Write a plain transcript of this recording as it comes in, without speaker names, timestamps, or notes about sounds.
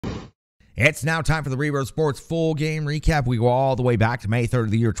It's now time for the Rebirth Sports full game recap. We go all the way back to May 3rd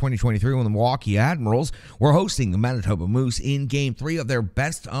of the year 2023 when the Milwaukee Admirals were hosting the Manitoba Moose in Game 3 of their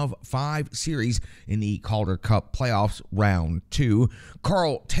best-of-5 series in the Calder Cup Playoffs Round 2.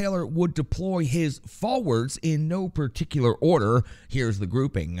 Carl Taylor would deploy his forwards in no particular order. Here's the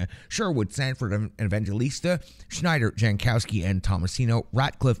grouping: Sherwood, Sanford, and Evangelista; Schneider, Jankowski, and Tomasino;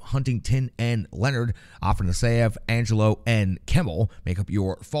 Ratcliffe, Huntington, and Leonard; Afanaseyev, Angelo, and Kemmel make up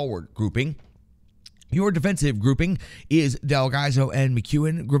your forward grouping. Your defensive grouping is Delgaizo and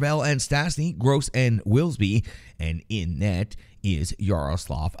McEwen, Gravel and Stastny, Gross and Wilsby, and in net is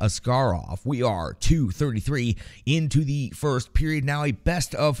Yaroslav Askarov. We are 2:33 into the first period. Now a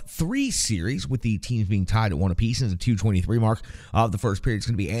best-of-3 series with the teams being tied at one apiece. And the 2:23 mark of the first period is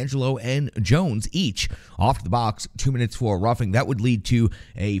going to be Angelo and Jones each off to the box, 2 minutes for roughing. That would lead to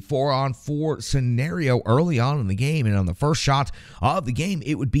a 4-on-4 scenario early on in the game. And on the first shot of the game,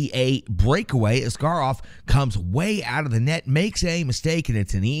 it would be a breakaway. Askarov comes way out of the net, makes a mistake, and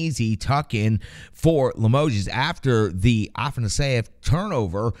it's an easy tuck-in for Limoges after the Afanaseyev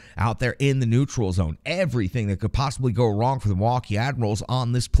turnover out there in the neutral zone. Everything that could possibly go wrong for the Milwaukee Admirals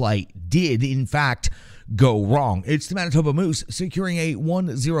on this play did, in fact, go wrong. It's the Manitoba Moose securing a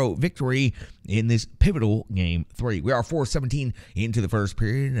 1-0 victory in this pivotal Game 3. We are 4:17 into the first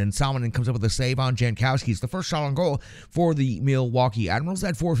period, and Salmonen comes up with a save on Jankowski. It's the first shot on goal for the Milwaukee Admirals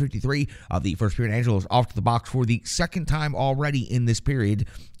at 4:53 of the first period. Angelo's off to the box for the second time already in this period,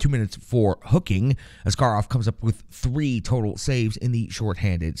 2 minutes for hooking. Askarov comes up with 3 total saves in the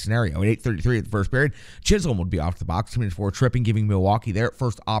shorthanded scenario. At 8:33 of the first period, Chisholm would be off the box, 2 minutes for tripping, giving Milwaukee their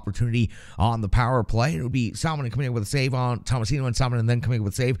first opportunity on the power play. It would be Salmonen coming in with a save on Tomasino, and Salmonen then coming in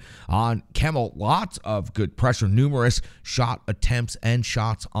with a save on Kemmel. Lots of good pressure, numerous shot attempts and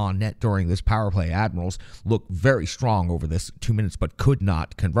shots on net during this power play. Admirals look very strong over this 2 minutes, but could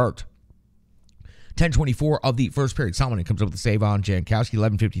not convert. 10:24 of the first period, Salmonen comes up with a save on Jankowski.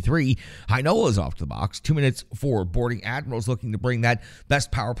 11:53, Heinola's off to the box, 2 minutes for boarding. Admirals looking to bring that best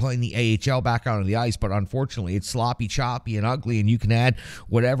power play in the AHL back onto the ice, but unfortunately it's sloppy, choppy, and ugly, and you can add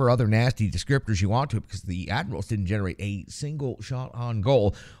whatever other nasty descriptors you want to it because the Admirals didn't generate a single shot on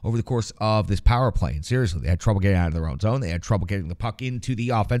goal over the course of this power play. And seriously, they had trouble getting out of their own zone. They had trouble getting the puck into the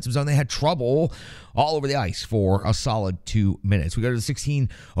offensive zone. They had trouble all over the ice for a solid 2 minutes. We go to the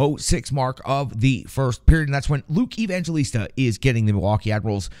 16:06 mark of the first period, and that's when Luke Evangelista is getting the Milwaukee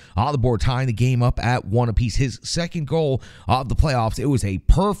Admirals on the board, tying the game up at 1 apiece. His second goal of the playoffs. It was a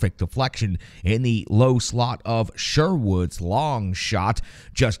perfect deflection in the low slot of Sherwood's long shot.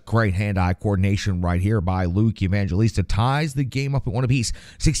 Just great hand-eye coordination right here by Luke Evangelista. Ties the game up at 1 apiece.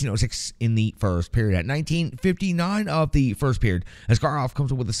 16:06 in the first period. At 19:59 of the first period, Askarov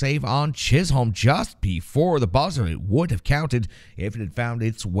comes up with a save on Chisholm just before the buzzer. It would have counted if it had found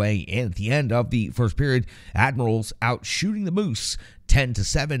its way in. At the end of the first period, Admirals out shooting the Moose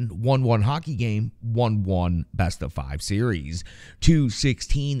 10-7, 1-1 hockey game, 1-1 best-of-5 series.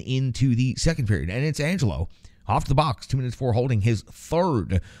 2:16 into the second period, and it's Angelo off the box, 2 minutes for holding his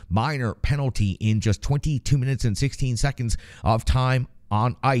third minor penalty in just 22 minutes and 16 seconds of time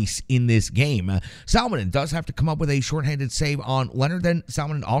on ice in this game. Salmonen does have to come up with a shorthanded save on Leonard. Then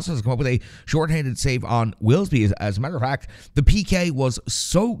Salmonen also has to come up with a shorthanded save on Wilsby. As a matter of fact, the PK was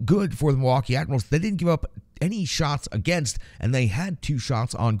so good for the Milwaukee Admirals, they didn't give up any shots against, and they had 2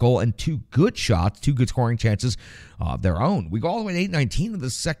 shots on goal and 2 good shots, 2 good scoring chances of their own. We go all the way to 8:19 of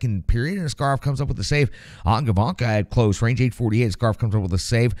the second period, and Askarov comes up with a save on Gavanka at close range. 8:48, Askarov comes up with a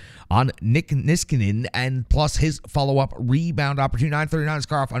save on Nick Niskanen, and plus his follow-up rebound opportunity. 9:39,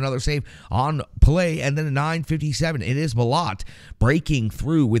 Askarov, another save on play, and then at 9:57, it is Malat breaking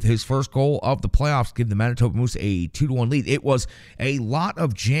through with his first goal of the playoffs, give the Manitoba Moose a 2-1 lead. It was a lot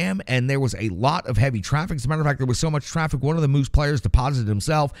of jam, and there was a lot of heavy traffic. As a matter of fact, there was so much traffic, one of the Moose players deposited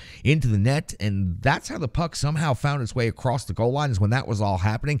himself into the net, and that's how the puck somehow found its way across the goal line, is when that was all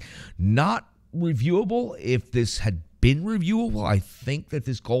happening. Not reviewable. If this had been reviewable, I think that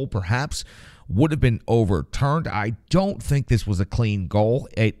this goal perhaps would have been overturned. I don't think this was a clean goal.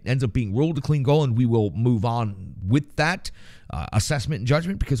 It ends up being ruled a clean goal, and we will move on with that assessment and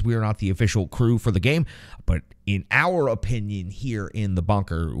judgment because we are not the official crew for the game. But in our opinion here in the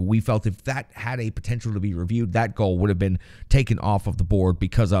bunker, we felt if that had a potential to be reviewed, that goal would have been taken off of the board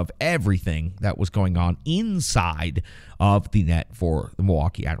because of everything that was going on inside of the net for the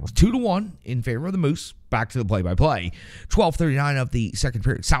Milwaukee Admirals. 2-1 in favor of the Moose. Back to the play-by-play. 12:39 of the second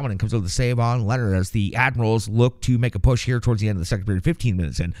period. Salmonen comes with a save on Leonard as the Admirals look to make a push here towards the end of the second period. 15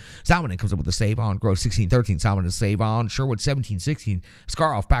 minutes in, Salmonen comes up with a save on Gross. 16:13. Salmonen a save on Sherwood. 17 17-16.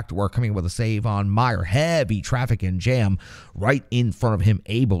 Skarov back to work, coming with a save on Meyer. Heavy traffic and jam right in front of him,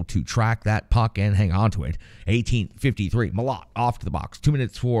 able to track that puck and hang on to it. 18-53. Malott off to the box. 2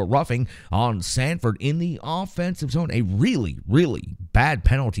 minutes for roughing on Sanford in the offensive zone. A really, really bad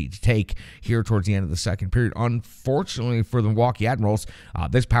penalty to take here towards the end of the second period. Unfortunately for the Milwaukee Admirals,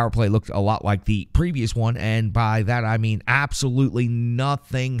 this power play looked a lot like the previous one, and by that I mean absolutely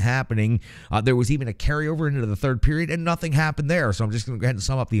nothing happening. There was even a carryover into the third period, and nothing happened there. So I'm just going to go ahead and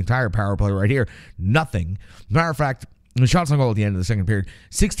sum up the entire power play right here. Nothing. Matter of fact, the shots on goal at the end of the second period,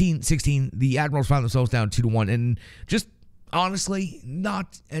 16-16. The Admirals found themselves down 2-1, and just honestly,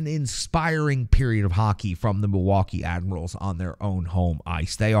 not an inspiring period of hockey from the Milwaukee Admirals on their own home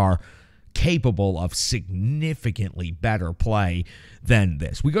ice. They are capable of significantly better play than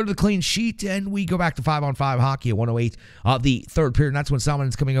this. We go to the clean sheet, and we go back to 5-on-5 hockey at 1:08 the third period. And that's when Salmon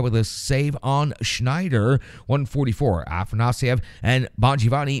is coming up with a save on Schneider. 1:44. Afanasyev and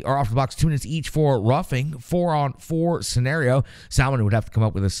Bongiovanni are off the box, 2 minutes each for roughing. 4-on-4 scenario. Salmon would have to come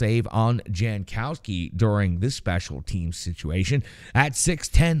up with a save on Jankowski during this special team situation. At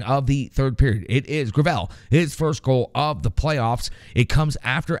 6:10 of the third period, it is Gravel, his first goal of the playoffs. It comes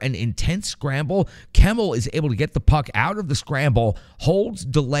after an intense scramble. Kemmel is able to get the puck out of the scramble, holds,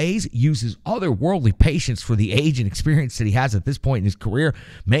 delays, uses otherworldly patience for the age and experience that he has at this point in his career,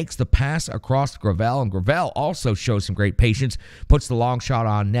 makes the pass across Gravel, and Gravel also shows some great patience, puts the long shot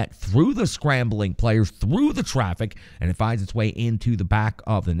on net through the scrambling players, through the traffic, and it finds its way into the back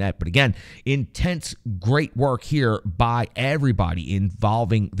of the net. But again, intense, great work here by everybody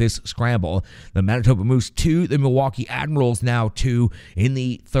involving this scramble. The Manitoba Moose 2, the Milwaukee Admirals now 2 in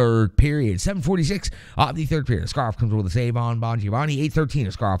the third period. 7:46 of the third period. Skarov comes with a save on Bongiovanni. 8:13.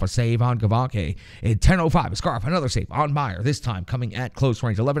 Skarov a save on Gavanke. At 10:05. Skarov another save on Meyer. This time coming at close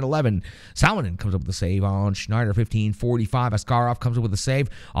range. 11:11. Salmonen comes up with a save on Schneider. 15:45. Skarov comes up with a save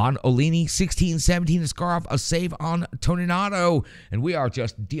on Olini. 16:17. Skarov a save on Toninato. And we are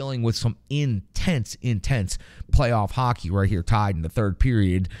just dealing with some intense playoff hockey right here, tied in the third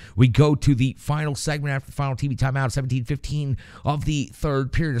period. We go to the final segment after the final TV timeout. 17:15 of the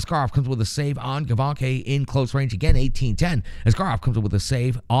third period. Skarov comes with a save on Gavanke in close range again. 18-10. Skarov comes up with a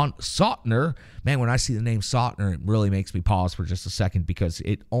save on Sautner. Man, when I see the name Sautner, it really makes me pause for just a second because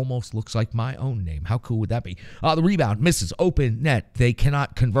it almost looks like my own name. How cool would that be? The rebound misses, open net. They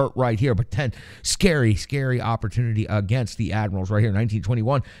cannot convert right here, but 10. Scary opportunity against the Admirals right here.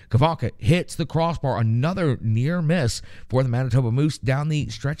 19-21. Gavanke hits the crossbar. Another near miss for the Manitoba Moose down the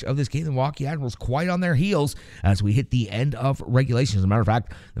stretch of this game. The Milwaukee Admirals quite on their heels as we hit the end of regulation. As a matter of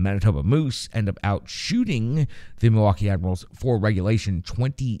fact, the Manitoba Moose end up out shooting the Milwaukee Admirals for regulation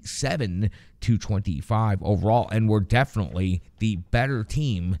 27-25 overall, and we're definitely the better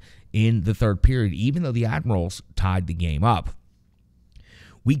team in the third period, even though the Admirals tied the game up.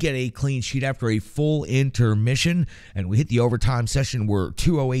 We get a clean sheet after a full intermission, and we hit the overtime session. We're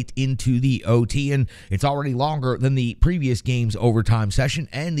 2:08 into the OT, and it's already longer than the previous game's overtime session,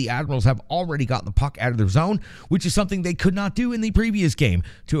 and the Admirals have already gotten the puck out of their zone, which is something they could not do in the previous game.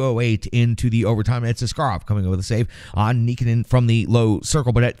 2:08 into the overtime, and it's Skarov coming over the save on Nikkanen from the low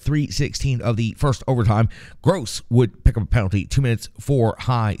circle, but at 3:16 of the first overtime, Gross would pick up a penalty, 2 minutes for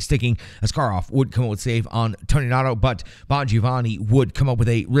high sticking. Skarov would come up with a save on Toninato, but Bongiovanni would come up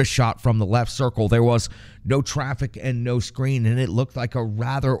with a wrist shot from the left circle. There was no traffic and no screen, and it looked like a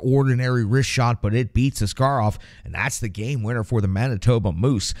rather ordinary wrist shot, but it beats Skarov, and that's the game winner for the Manitoba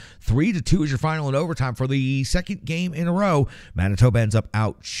Moose. 3-2 is your final in overtime for the second game in a row. Manitoba ends up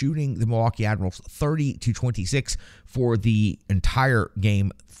out shooting the Milwaukee Admirals 30-26 for the entire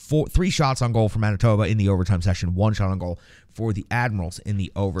game. 3 shots on goal for Manitoba in the overtime session, 1 shot on goal for the Admirals in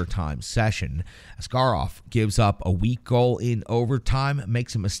the overtime session. Skarov gives up a weak goal in overtime,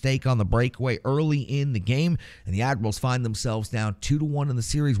 makes a mistake on the breakaway early in the game, and the Admirals find themselves down 2-1 in the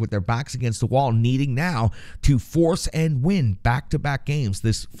series with their backs against the wall, needing now to force and win back-to-back games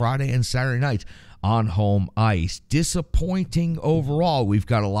this Friday and Saturday night on home ice. Disappointing overall. We've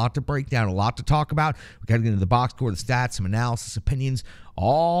got a lot to break down, a lot to talk about. We've got to get into the box score, the stats, some analysis, opinions,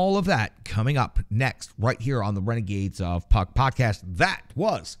 all of that coming up next right here on the Renegades of Puck podcast. That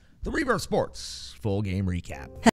was the Reverse Sports Full Game Recap.